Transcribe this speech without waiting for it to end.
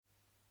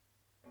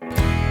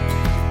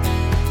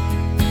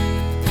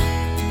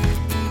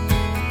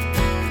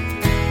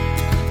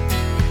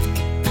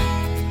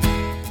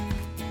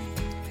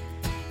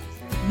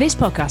This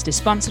podcast is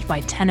sponsored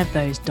by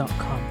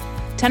 10ofthose.com.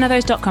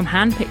 10ofthose.com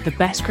handpick the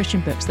best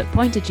Christian books that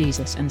point to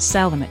Jesus and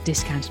sell them at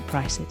discounted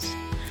prices.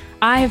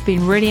 I have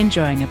been really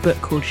enjoying a book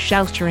called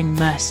Sheltering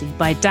Mercy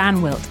by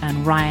Dan Wilt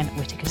and Ryan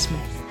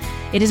Whittaker-Smith.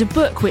 It is a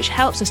book which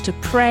helps us to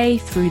pray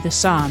through the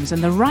Psalms,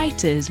 and the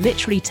writers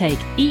literally take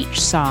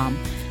each Psalm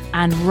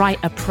and write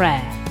a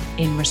prayer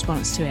in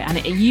response to it. And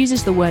it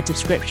uses the words of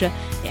Scripture.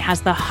 It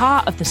has the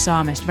heart of the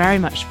psalmist very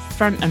much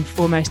front and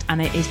foremost,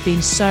 and it has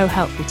been so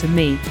helpful to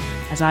me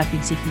as I've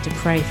been seeking to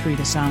pray through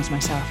the Psalms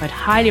myself. I'd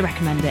highly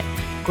recommend it.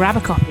 Grab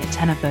a copy at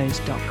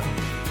 10ofthose.com.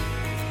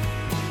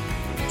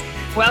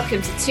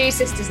 Welcome to Two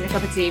Sisters and a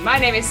Cup of Tea. My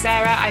name is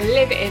Sarah. I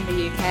live in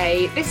the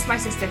UK. This is my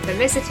sister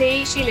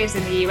Felicity. She lives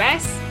in the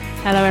US.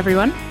 Hello,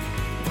 everyone.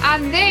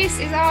 And this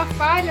is our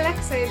final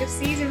episode of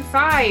season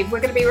 5. We're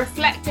going to be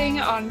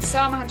reflecting on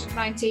Psalm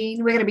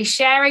 119. We're going to be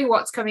sharing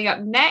what's coming up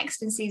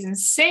next in season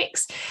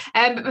 6.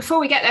 But before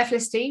we get there,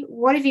 Felicity,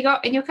 what have you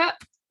got in your cup?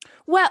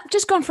 Well,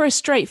 just gone for a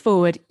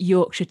straightforward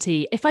Yorkshire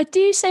tea. If I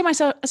do say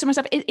myself,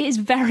 it is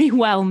very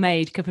well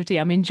made cup of tea.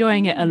 I'm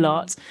enjoying it a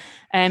lot.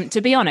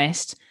 To be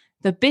honest,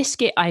 the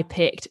biscuit I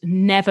picked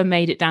never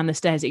made it down the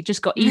stairs. It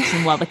just got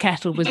eaten while the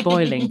kettle was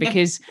boiling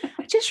because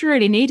I just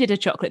really needed a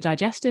chocolate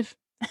digestive.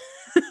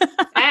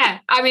 Yeah,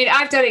 I mean,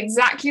 I've done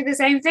exactly the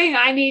same thing.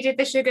 I needed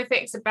the sugar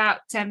fix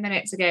about 10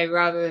 minutes ago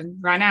rather than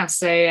right now.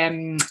 So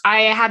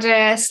I had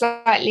a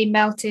slightly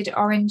melted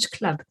orange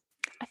club.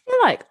 I feel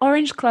like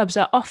orange clubs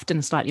are often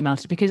slightly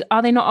melted because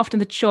are they not often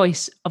the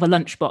choice of a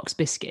lunchbox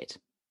biscuit?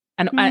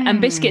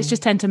 And biscuits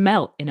just tend to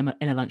melt in a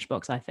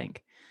lunchbox, I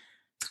think.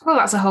 Well,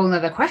 that's a whole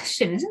nother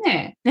question, isn't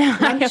it?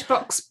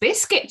 Lunchbox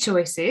biscuit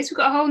choices. We've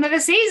got a whole nother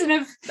season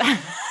of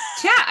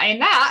chat in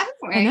that,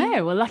 haven't we? I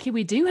know. Well, lucky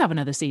we do have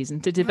another season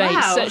to debate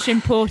such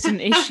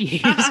important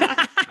issues.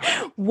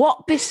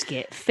 What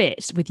biscuit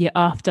fits with your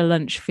after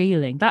lunch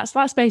feeling? That's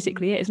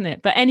basically it, isn't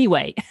it? But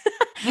anyway,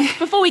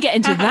 before we get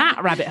into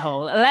that rabbit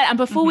hole, and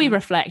before we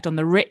reflect on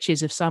the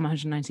riches of Psalm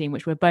 119,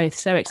 which we're both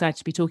so excited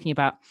to be talking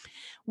about,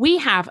 we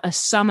have a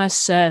summer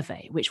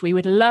survey, which we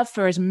would love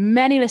for as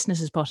many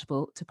listeners as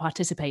possible to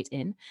participate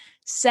in.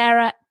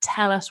 Sarah,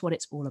 tell us what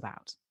it's all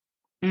about.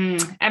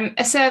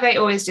 A survey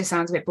always just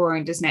sounds a bit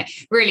boring, doesn't it?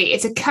 Really,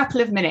 it's a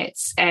couple of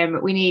minutes.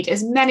 We need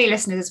as many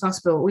listeners as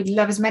possible. We'd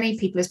love as many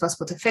people as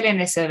possible to fill in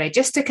this survey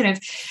just to kind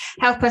of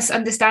help us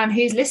understand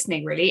who's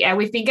listening, really.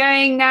 We've been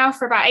going now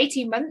for about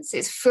 18 months.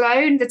 It's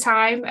flown the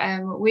time.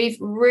 We've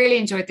really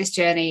enjoyed this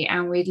journey,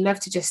 and we'd love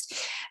to just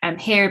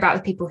hear about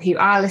the people who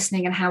are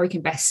listening and how we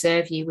can best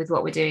serve you with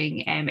what we're doing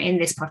in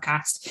this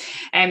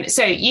podcast.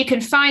 So you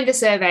can find the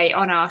survey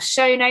on our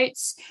show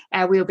notes.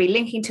 We'll be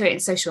linking to it in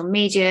social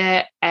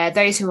media.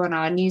 Those who are on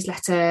our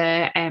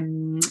newsletter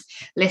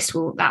list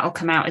that'll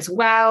come out as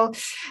well.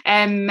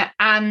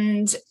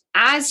 And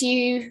as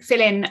you fill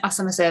in our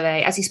summer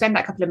survey, as you spend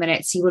that couple of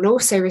minutes, you will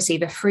also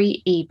receive a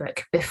free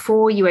ebook,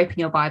 Before You Open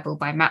Your Bible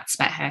by Matt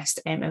Smethurst,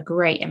 a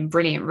great and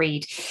brilliant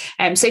read.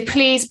 So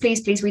please,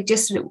 we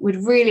just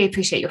would really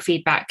appreciate your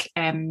feedback,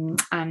 and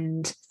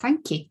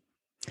thank you.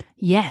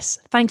 Yes,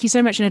 thank you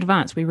so much in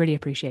advance. We really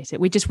appreciate it.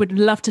 We just would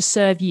love to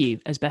serve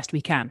you as best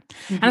we can.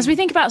 And as we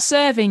think about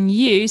serving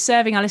you,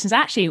 serving our listeners,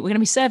 actually, we're going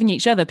to be serving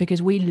each other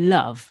because we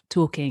love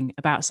talking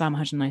about Psalm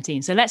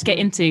 119. So let's get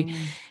into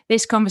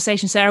this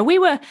conversation,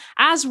 Sarah.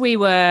 As we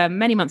were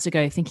many months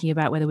ago thinking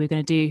about whether we were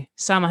going to do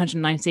Psalm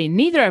 119,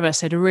 neither of us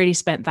had really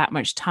spent that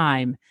much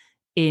time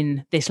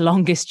in this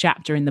longest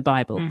chapter in the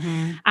Bible.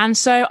 And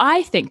so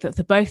I think that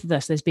for both of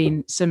us, there's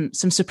been some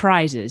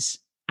surprises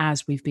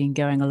as we've been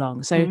going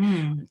along. So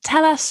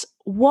tell us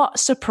what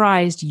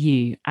surprised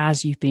you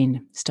as you've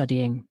been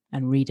studying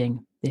and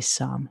reading this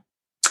psalm.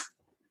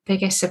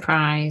 Biggest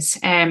surprise,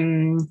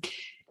 that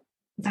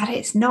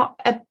it's not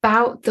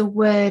about the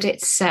word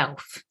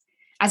itself.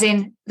 As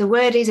in, the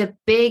word is a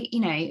big,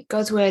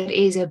 God's word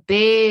is a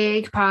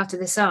big part of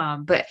the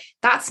psalm, but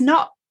that's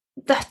not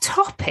the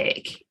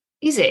topic,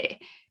 is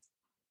it?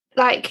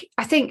 Like,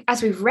 I think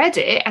as we've read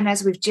it and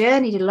as we've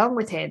journeyed along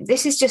with him,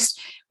 this is just,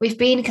 we've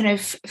been kind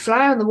of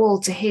fly on the wall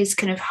to his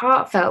kind of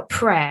heartfelt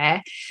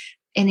prayer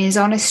in his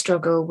honest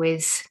struggle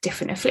with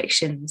different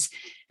afflictions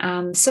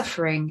and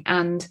suffering.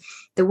 And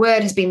the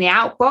word has been the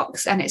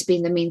outbox, and it's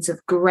been the means of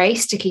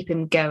grace to keep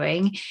him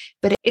going.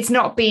 But it's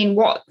not been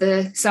what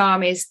the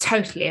psalm is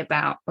totally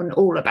about and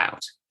all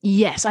about.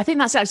 Yes, I think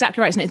that's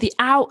exactly right, isn't it? The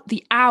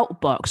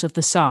outbox of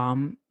the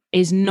psalm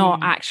is not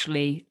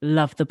actually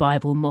love the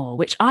Bible more,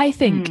 which I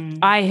think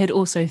I had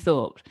also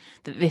thought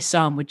that this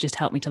psalm would just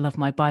help me to love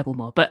my Bible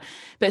more. But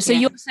so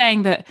you're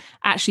saying that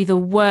actually the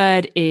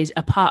word is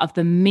a part of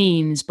the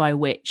means by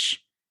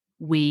which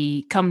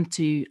we come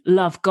to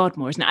love God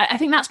more, isn't it? I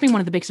think that's been one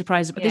of the big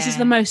surprises, but this is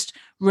the most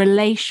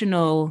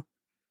relational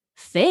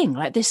thing.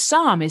 Like, this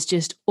psalm is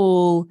just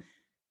all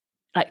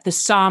like the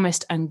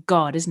psalmist and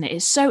God, isn't it?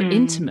 It's so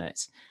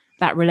intimate,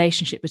 that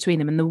relationship between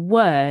them. And the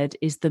word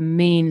is the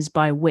means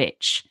by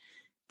which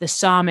the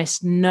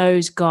psalmist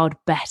knows God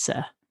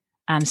better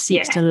and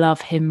seeks to love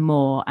him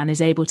more and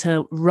is able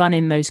to run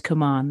in those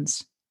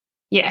commands.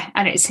 Yeah,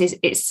 and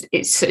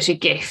it's such a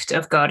gift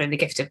of God and a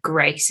gift of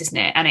grace, isn't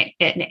it? And it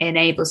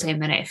enables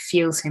him and it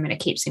fuels him and it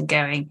keeps him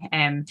going.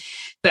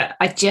 But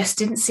I just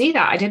didn't see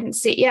that. I didn't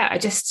see. Yeah, I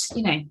just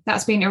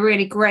that's been a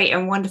really great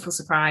and wonderful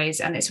surprise,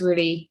 and it's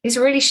really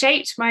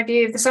shaped my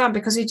view of the psalm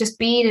because we've just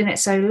been in it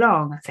so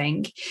long. I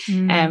think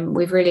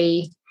we've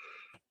really.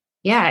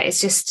 Yeah,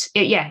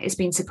 it's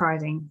been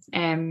surprising.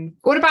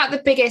 What about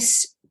the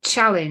biggest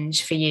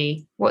challenge for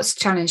you? What's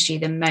challenged you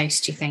the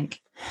most, do you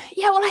think?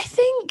 Yeah, well, I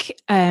think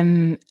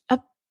a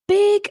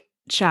big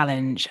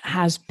challenge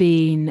has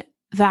been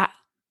that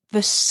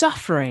the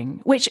suffering,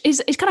 which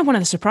is kind of one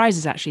of the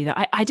surprises, actually,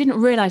 that I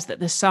didn't realize that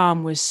the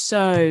psalm was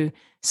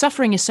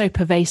suffering is so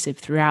pervasive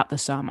throughout the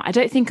psalm. I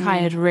don't think I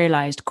had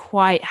realized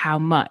quite how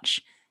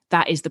much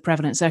that is the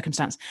prevalent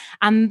circumstance,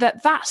 and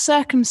that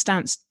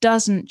circumstance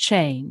doesn't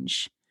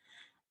change.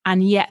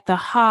 And yet the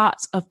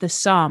heart of the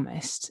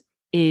psalmist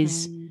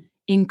is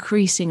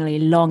increasingly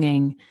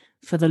longing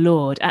for the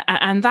Lord.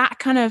 And that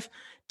kind of,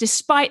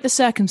 despite the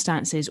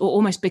circumstances, or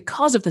almost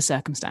because of the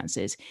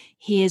circumstances,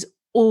 he is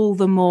all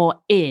the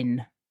more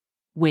in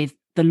with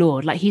the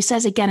Lord. Like he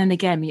says again and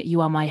again,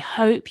 you are my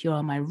hope, you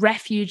are my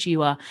refuge,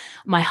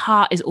 my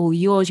heart is all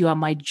yours, you are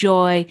my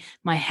joy,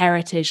 my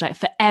heritage, like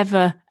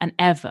forever and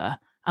ever,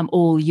 I'm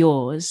all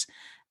yours.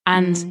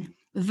 And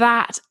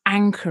that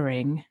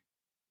anchoring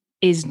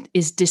is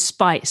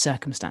despite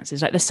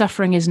circumstances. Like the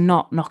suffering is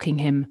not knocking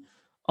him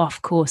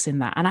off course in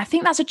that. And I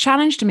think that's a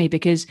challenge to me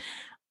because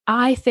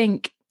I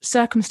think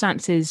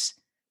circumstances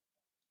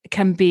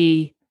can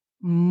be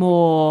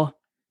more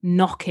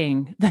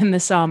knocking than the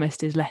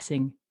psalmist is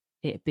letting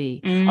it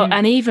be.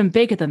 And even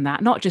bigger than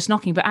that, not just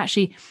knocking, but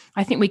actually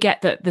I think we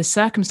get that the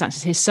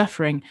circumstances, his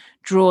suffering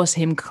draws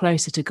him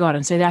closer to God.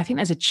 And so I think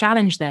there's a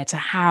challenge there to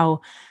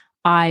how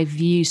I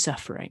view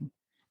suffering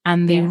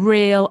and the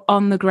real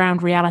on the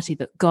ground reality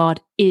that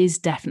God is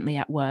definitely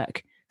at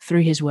work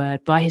through his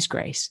word, by his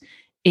grace,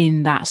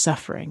 in that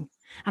suffering.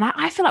 And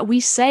I feel like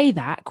we say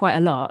that quite a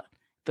lot,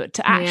 but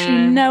to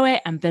actually know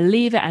it and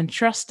believe it and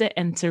trust it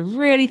and to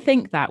really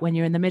think that when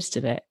you're in the midst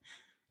of it,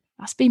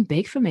 that's been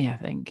big for me, I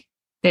think.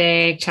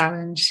 Big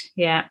challenge.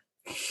 Yeah.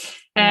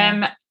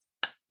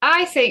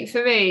 I think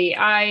for me,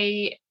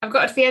 I've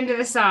got to the end of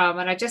the psalm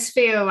and I just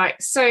feel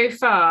like so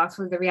far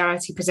from the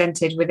reality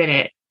presented within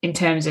it in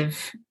terms of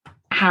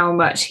how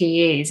much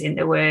he is in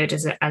the word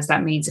as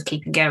that means of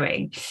keeping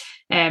going.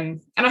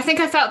 And I think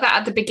I felt that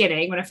at the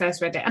beginning when I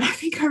first read it. And I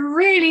think I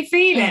really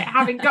feel it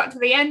having got to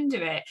the end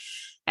of it.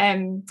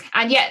 And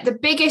yet the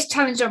biggest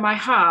challenge on my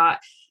heart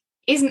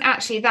isn't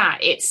actually that.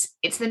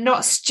 It's the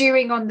not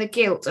stewing on the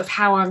guilt of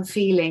how I'm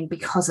feeling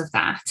because of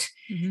that.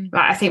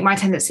 Like I think my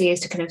tendency is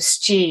to kind of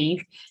stew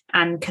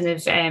and kind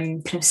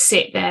of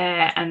sit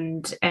there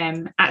and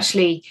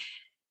actually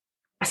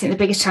I think the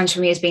biggest challenge for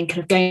me has been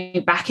kind of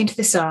going back into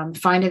the psalm,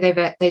 finding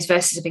those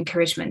verses of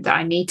encouragement that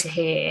I need to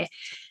hear,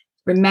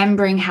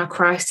 remembering how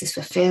Christ has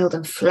fulfilled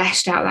and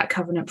fleshed out that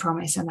covenant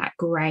promise and that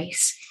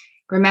grace.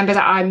 Remember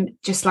that I'm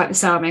just like the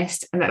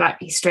psalmist and that like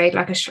he strayed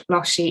like a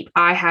lost sheep,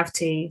 I have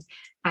too.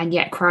 And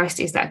yet Christ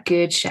is that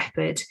good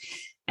shepherd,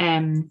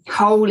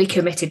 wholly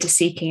committed to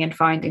seeking and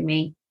finding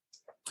me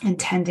and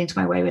tending to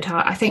my wayward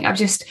heart. I think I've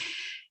just,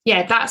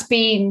 that's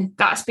been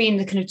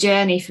the kind of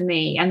journey for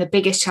me. And the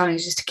biggest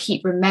challenge is to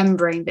keep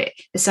remembering that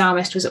the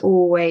psalmist was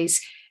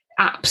always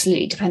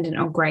absolutely dependent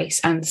on grace.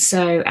 And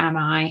so am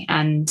I.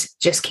 And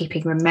just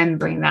keeping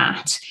remembering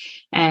that.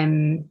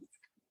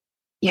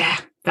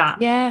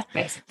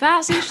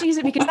 That's interesting,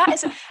 isn't it? Because that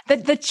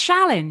is the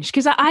challenge,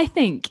 because I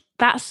think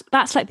that's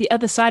like the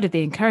other side of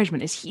the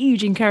encouragement. Is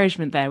huge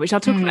encouragement there, which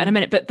I'll talk about in a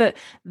minute, but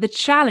the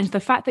challenge,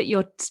 the fact that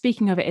you're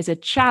speaking of it as a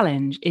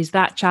challenge, is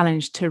that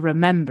challenge to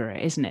remember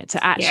it, isn't it?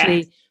 To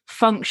actually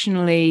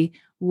functionally,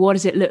 what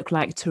does it look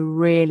like to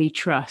really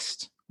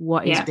trust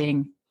what is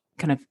being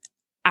kind of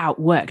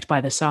outworked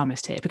by the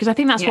psalmist here? Because I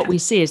think that's what we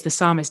see is the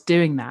psalmist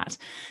doing that.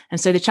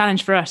 And so the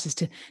challenge for us is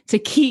to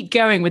keep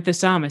going with the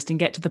psalmist and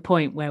get to the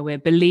point where we're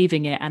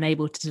believing it and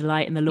able to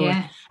delight in the Lord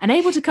and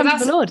able to come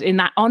to the Lord in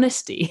that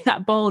honesty,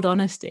 that bold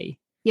honesty.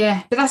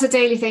 Yeah, but that's a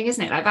daily thing,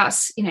 isn't it? Like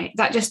that's,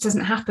 that just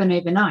doesn't happen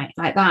overnight.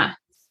 Like that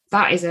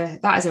is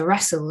a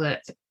wrestle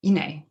that,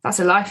 that's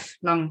a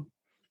lifelong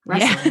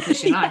wrestle in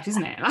Christian life,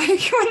 isn't it? Like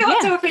we're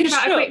not talking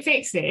about a quick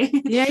fix here.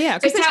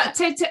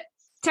 So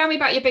tell me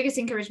about your biggest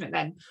encouragement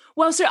then.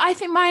 Well, so I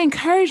think my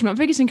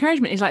biggest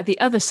encouragement is like the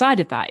other side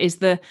of that is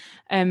the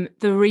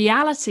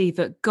reality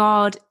that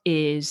God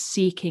is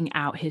seeking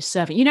out his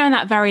servant. In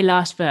that very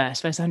last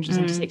verse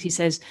 176, he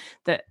says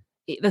that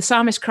the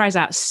psalmist cries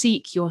out,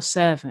 "Seek your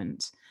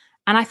servant."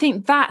 And I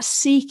think that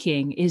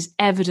seeking is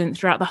evident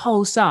throughout the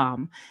whole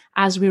psalm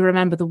as we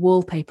remember the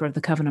wallpaper of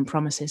the covenant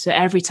promises. So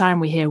every time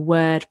we hear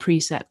word,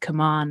 precept,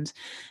 command,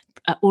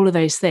 all of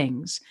those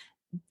things,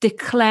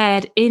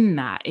 declared in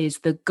that is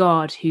the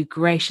God who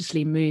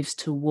graciously moves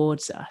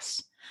towards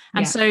us.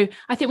 And so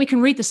I think we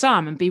can read the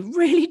psalm and be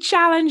really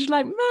challenged,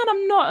 like, man,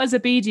 I'm not as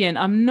obedient.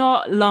 I'm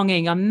not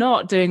longing. I'm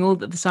not doing all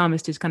that the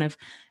psalmist is kind of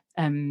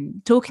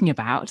talking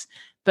about.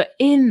 But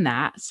in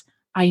that,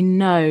 I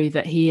know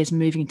that he is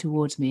moving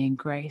towards me in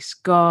grace.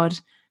 God,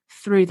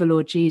 through the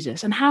Lord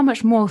Jesus. And how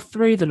much more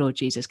through the Lord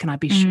Jesus can I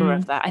be sure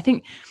of that? I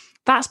think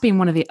that's been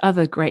one of the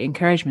other great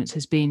encouragements,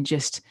 has been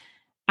just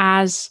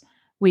as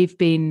we've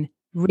been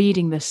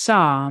reading the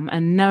psalm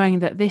and knowing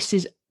that this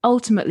is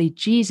ultimately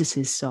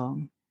Jesus's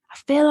song, I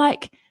feel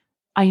like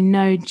I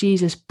know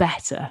Jesus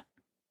better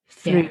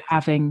through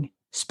having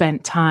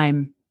spent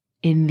time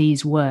in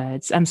these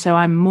words. And so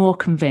I'm more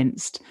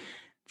convinced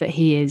that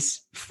he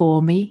is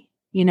for me,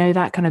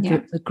 that kind of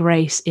the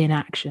grace in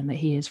action, that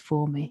he is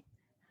for me.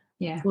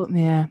 Yeah.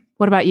 Yeah.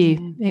 What about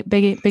you? Yeah.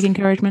 Big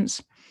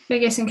encouragements?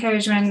 Biggest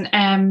encouragement.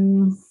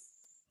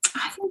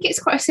 I think it's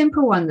quite a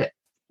simple one, that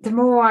the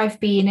more I've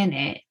been in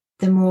it,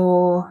 the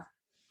more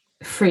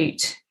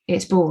fruit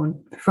it's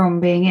born from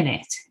being in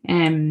it.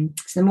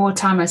 So the more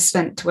time I've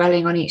spent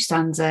dwelling on each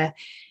stanza,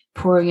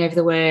 poring over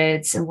the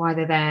words and why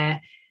they're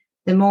there,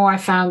 the more I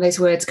found those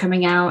words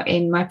coming out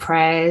in my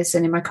prayers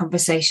and in my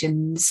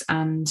conversations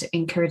and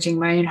encouraging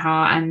my own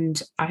heart,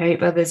 and I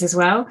hope others as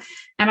well.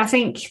 And I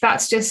think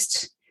that's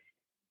just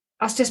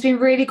been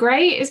really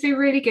great. It's been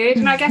really good.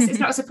 And I guess it's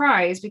not a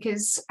surprise,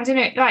 because I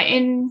don't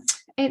know,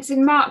 it's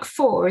in Mark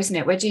 4, isn't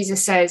it, where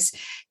Jesus says,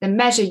 the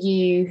measure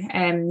you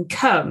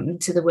come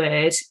to the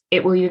word,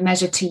 it will be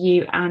measured to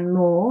you and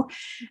more.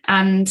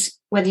 And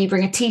whether you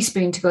bring a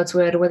teaspoon to God's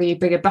word or whether you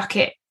bring a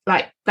bucket,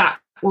 like that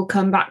will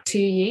come back to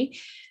you.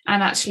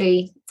 And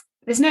actually,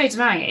 there's no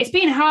denying it. It's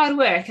been hard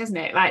work, hasn't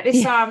it? Like,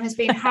 this psalm has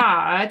been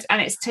hard,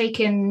 and it's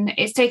taken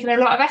a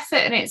lot of effort.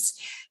 And it's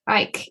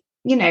like,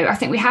 I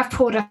think we have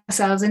poured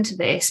ourselves into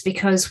this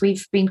because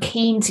we've been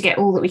keen to get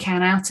all that we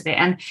can out of it.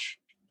 And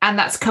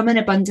that's come in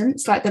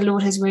abundance. Like, the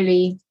Lord has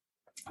really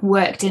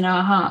worked in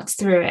our hearts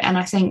through it. And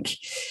I think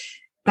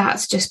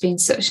that's just been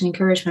such an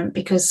encouragement,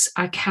 because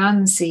I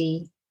can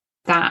see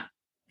the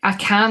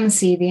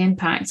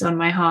impact on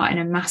my heart in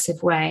a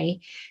massive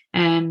way.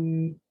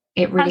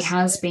 It really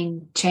has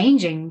been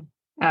changing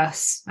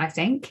us, I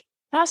think.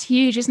 That's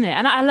huge, isn't it?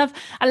 And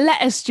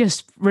let us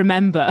just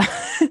remember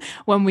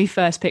when we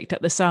first picked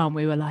up the psalm,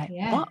 we were like,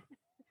 what?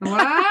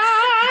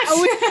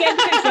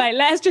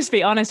 Let's just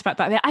be honest about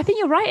that. I think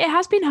you're right. It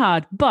has been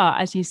hard,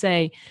 but as you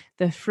say,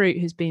 the fruit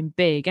has been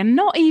big, and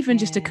not even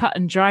just a cut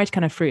and dried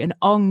kind of fruit, an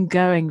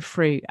ongoing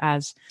fruit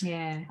as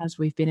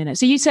we've been in it.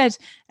 So you said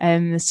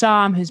the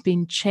psalm has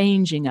been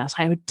changing us.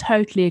 I would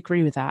totally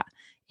agree with that.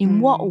 In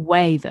what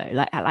way, though?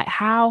 Like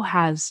how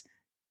has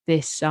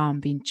this psalm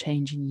been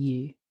changing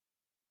you?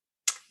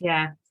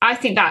 Yeah, I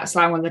think that's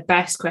like one of the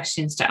best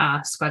questions to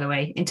ask, by the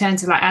way, in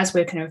terms of like, as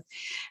we're kind of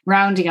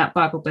rounding up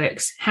Bible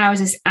books, how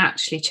has this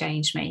actually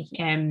changed me?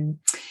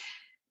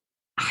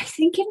 I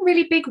think in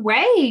really big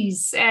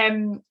ways.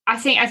 I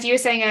think, as you were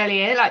saying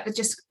earlier, like the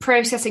just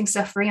processing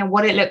suffering and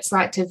what it looks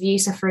like to view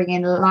suffering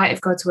in the light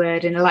of God's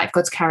word, in the light of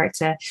God's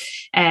character,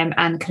 and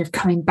kind of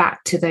coming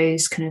back to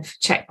those kind of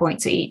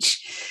checkpoints at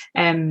each.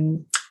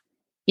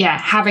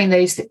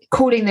 Having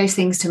calling those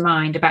things to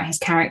mind about his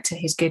character,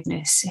 his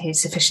goodness,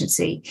 his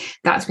sufficiency,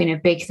 that's been a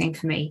big thing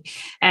for me.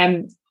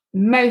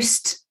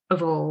 Most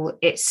of all,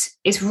 it's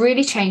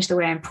really changed the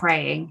way I'm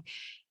praying,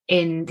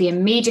 in the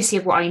immediacy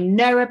of what I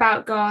know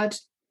about God.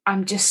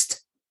 I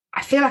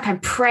feel like I'm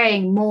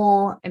praying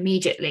more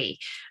immediately.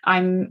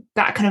 I'm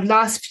that kind of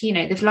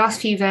the last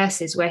few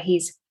verses where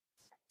he's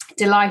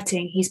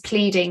delighting, he's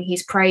pleading,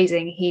 he's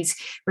praising, he's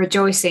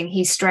rejoicing,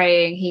 he's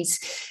straying, he's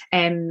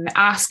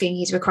asking,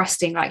 he's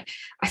requesting. Like,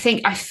 I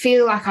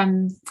feel like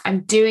I'm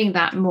doing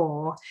that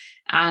more,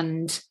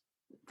 and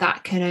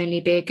that can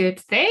only be a good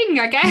thing,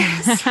 I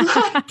guess.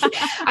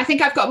 I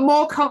think I've got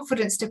more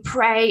confidence to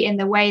pray in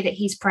the way that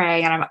he's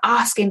praying, and I'm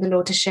asking the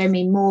Lord to show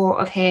me more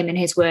of him in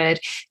his word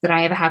than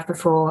I ever have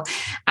before.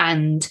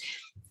 And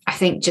I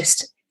think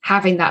just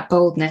having that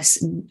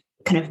boldness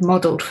kind of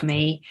modeled for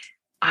me,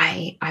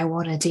 I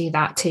want to do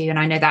that too. And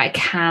I know that I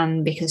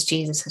can, because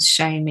Jesus has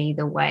shown me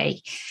the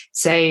way.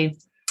 So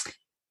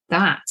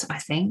that, I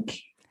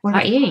think. What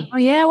about you? Oh,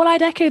 yeah, well,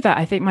 I'd echo that.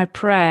 I think my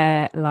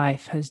prayer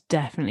life has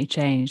definitely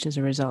changed as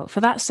a result,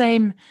 for that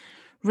same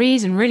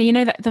reason, really.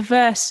 That the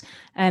verse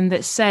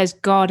that says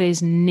God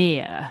is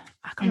near,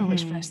 I can't remember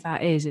which verse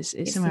that is.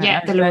 It's somewhere.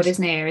 Yeah, the Lord is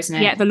near, isn't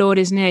it? Yeah, the Lord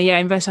is near. Yeah,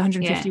 in verse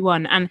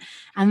 151. Yeah.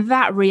 And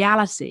that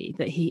reality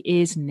that he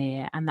is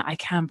near, and that I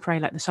can pray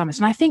like the psalmist.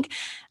 And I think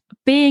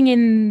being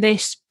in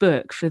this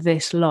book for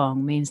this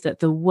long means that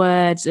the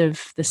words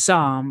of the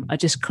psalm are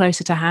just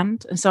closer to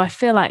hand. And so I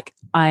feel like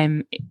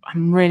I'm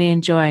really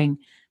enjoying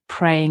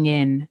praying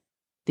in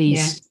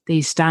these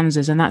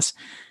stanzas, and that's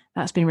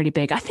been really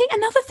big. I think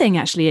another thing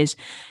actually is,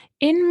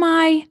 in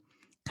my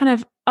kind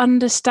of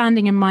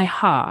understanding in my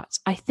heart,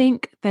 I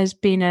think there's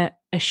been a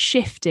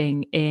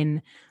shifting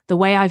in the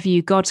way I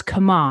view God's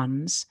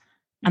commands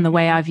and the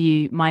way I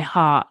view my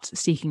heart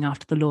seeking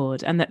after the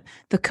Lord, and that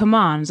the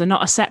commands are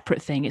not a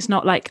separate thing. It's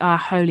not like our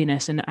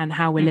holiness and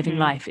how we're living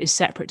life is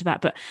separate to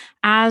that. But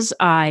as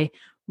I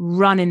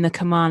run in the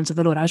commands of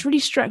the Lord. I was really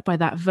struck by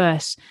that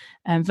verse,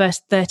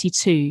 verse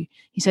 32.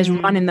 He says,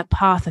 run in the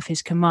path of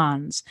his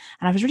commands.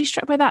 And I was really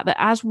struck by that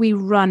as we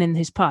run in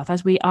his path,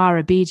 as we are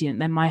obedient,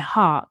 then my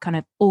heart kind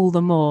of all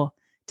the more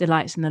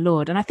delights in the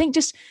Lord. And I think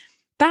just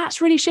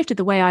that's really shifted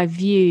the way I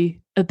view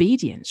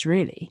obedience,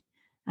 really,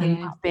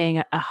 and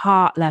being a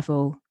heart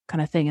level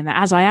kind of thing. And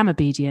that as I am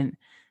obedient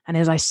and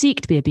as I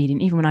seek to be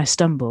obedient, even when I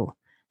stumble,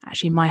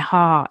 actually my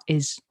heart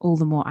is all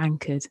the more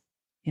anchored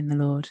in the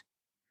Lord.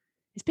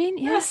 It's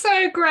been, that's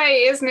so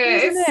great, isn't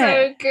it? It's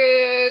so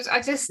good. I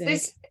just,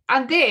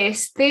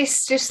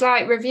 this just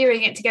like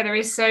reviewing it together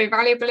is so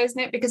valuable, isn't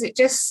it? Because it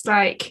just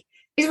like,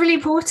 it's really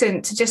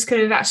important to just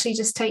kind of actually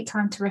just take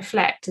time to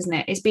reflect, isn't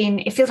it?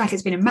 It feels like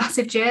it's been a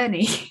massive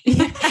journey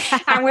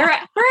and we're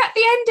at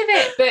the end of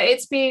it, but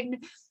it's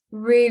been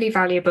really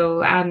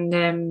valuable.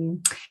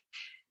 And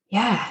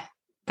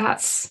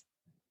that's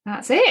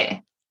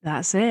it.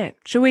 That's it.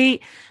 Shall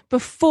we,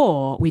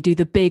 before we do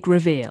the big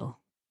reveal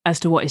as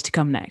to what is to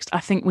come next, I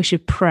think we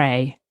should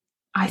pray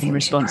in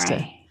response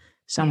to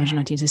Psalm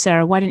 119. So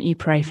Sarah, why don't you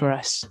pray for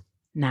us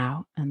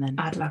now? And then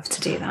I'd love to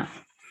do that.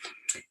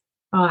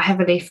 Oh,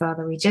 Heavenly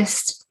Father, we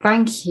just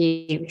thank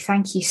you. We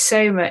thank you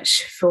so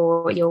much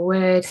for your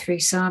word through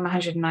Psalm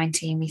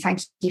 119. We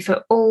thank you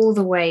for all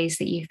the ways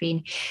that you've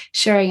been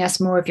showing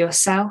us more of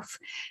yourself,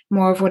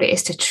 more of what it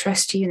is to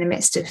trust you in the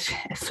midst of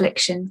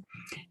affliction,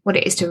 what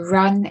it is to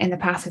run in the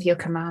path of your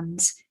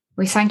commands.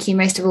 We thank you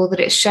most of all that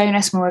it's shown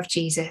us more of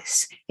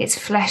Jesus. It's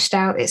fleshed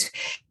out. It's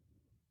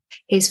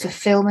his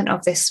fulfillment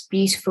of this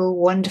beautiful,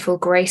 wonderful,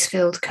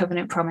 grace-filled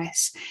covenant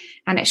promise.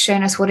 And it's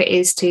shown us what it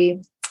is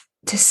to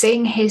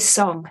sing his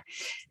song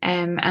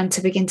and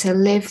to begin to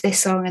live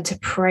this song and to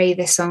pray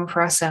this song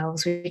for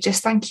ourselves. We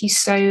just thank you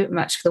so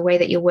much for the way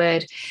that your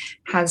word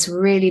has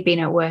really been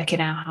at work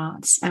in our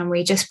hearts. And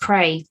we just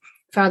pray,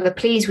 Father,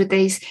 please,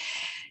 with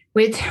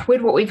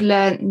what we've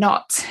learned,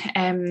 not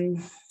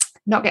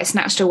get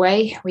snatched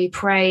away. We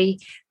pray,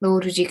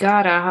 Lord, would you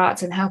guard our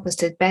hearts and help us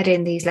to bed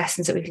in these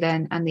lessons that we've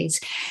learned and these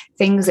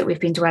things that we've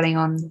been dwelling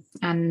on,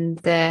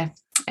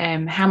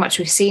 and how much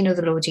we've seen of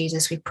the Lord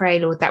Jesus. We pray,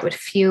 Lord, that would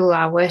fuel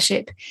our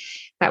worship,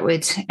 that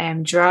would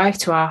drive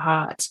to our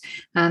heart,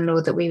 and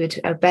Lord, that we would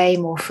obey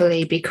more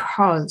fully,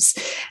 because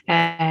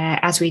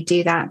as we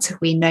do that,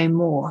 we know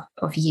more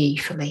of you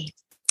fully.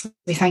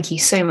 We thank you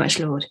so much,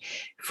 Lord,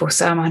 for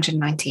Psalm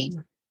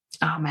 119.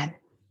 Amen.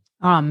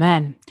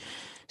 Amen.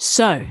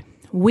 So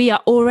we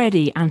are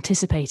already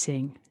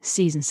anticipating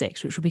season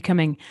 6, which will be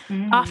coming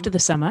after the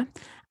summer.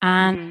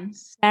 And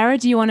Sarah,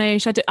 do you want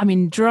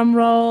to, drum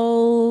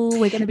roll?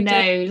 We're going to be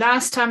No,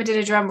 last time I did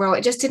a drum roll,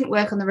 it just didn't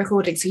work on the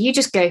recording. So you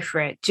just go for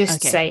it.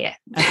 Just say it.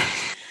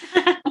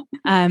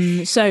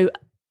 Okay. So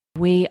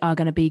we are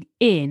going to be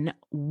in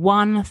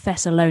 1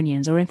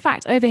 Thessalonians, or in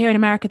fact, over here in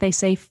America, they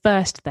say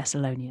 1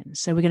 Thessalonians.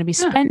 So we're going to be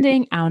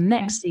spending our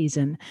next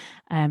season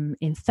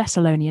in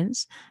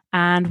Thessalonians,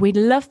 and we'd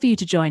love for you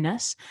to join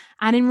us.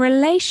 And in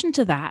relation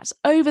to that,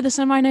 over the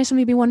summer, I know some of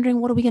you have been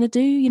wondering, what are we going to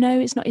do? You know,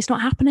 it's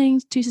not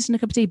happening, 2 Sisters and a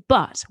Cup of Tea,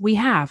 but we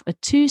have a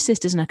 2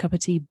 Sisters and a Cup of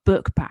Tea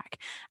book pack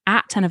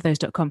at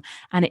 10ofthose.com,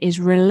 and it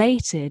is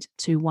related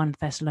to 1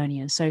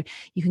 Thessalonians. So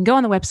you can go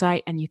on the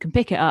website and you can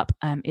pick it up.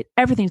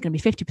 Everything's going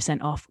to be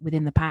 50% off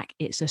within the pack.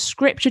 It's a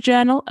scripture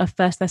journal of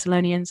 1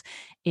 Thessalonians.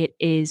 It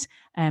is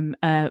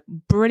a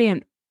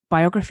brilliant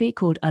biography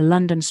called A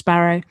London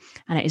Sparrow,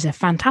 and it is a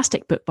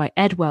fantastic book by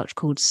Ed Welch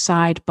called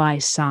Side by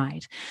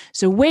Side.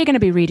 So we're going to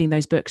be reading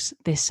those books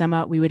this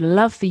summer. We would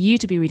love for you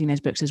to be reading those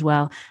books as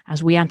well,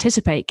 as we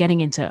anticipate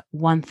getting into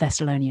 1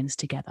 Thessalonians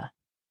together.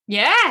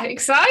 Yeah,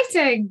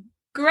 exciting.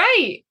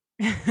 Great.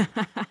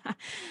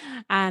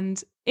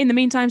 And in the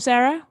meantime,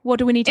 Sarah, what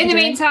do we need to do? In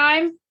the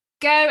meantime,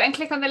 go and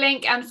click on the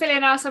link and fill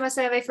in our summer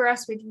survey for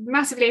us. We'd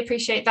massively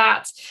appreciate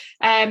that.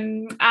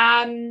 And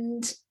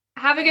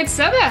have a good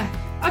summer.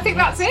 I think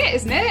that's it,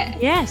 isn't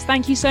it? Yes.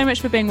 Thank you so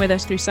much for being with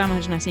us through Psalm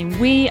 119.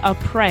 We are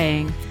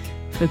praying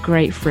for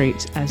great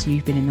fruit as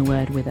you've been in the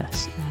Word with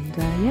us.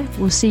 And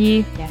we'll see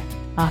you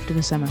after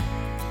the summer.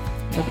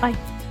 Bye-bye.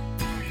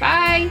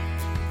 Bye.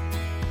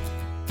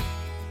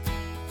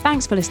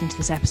 Thanks for listening to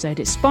this episode.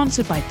 It's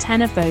sponsored by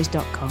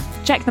 10ofthose.com.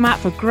 Check them out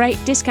for great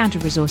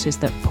discounted resources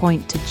that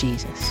point to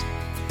Jesus.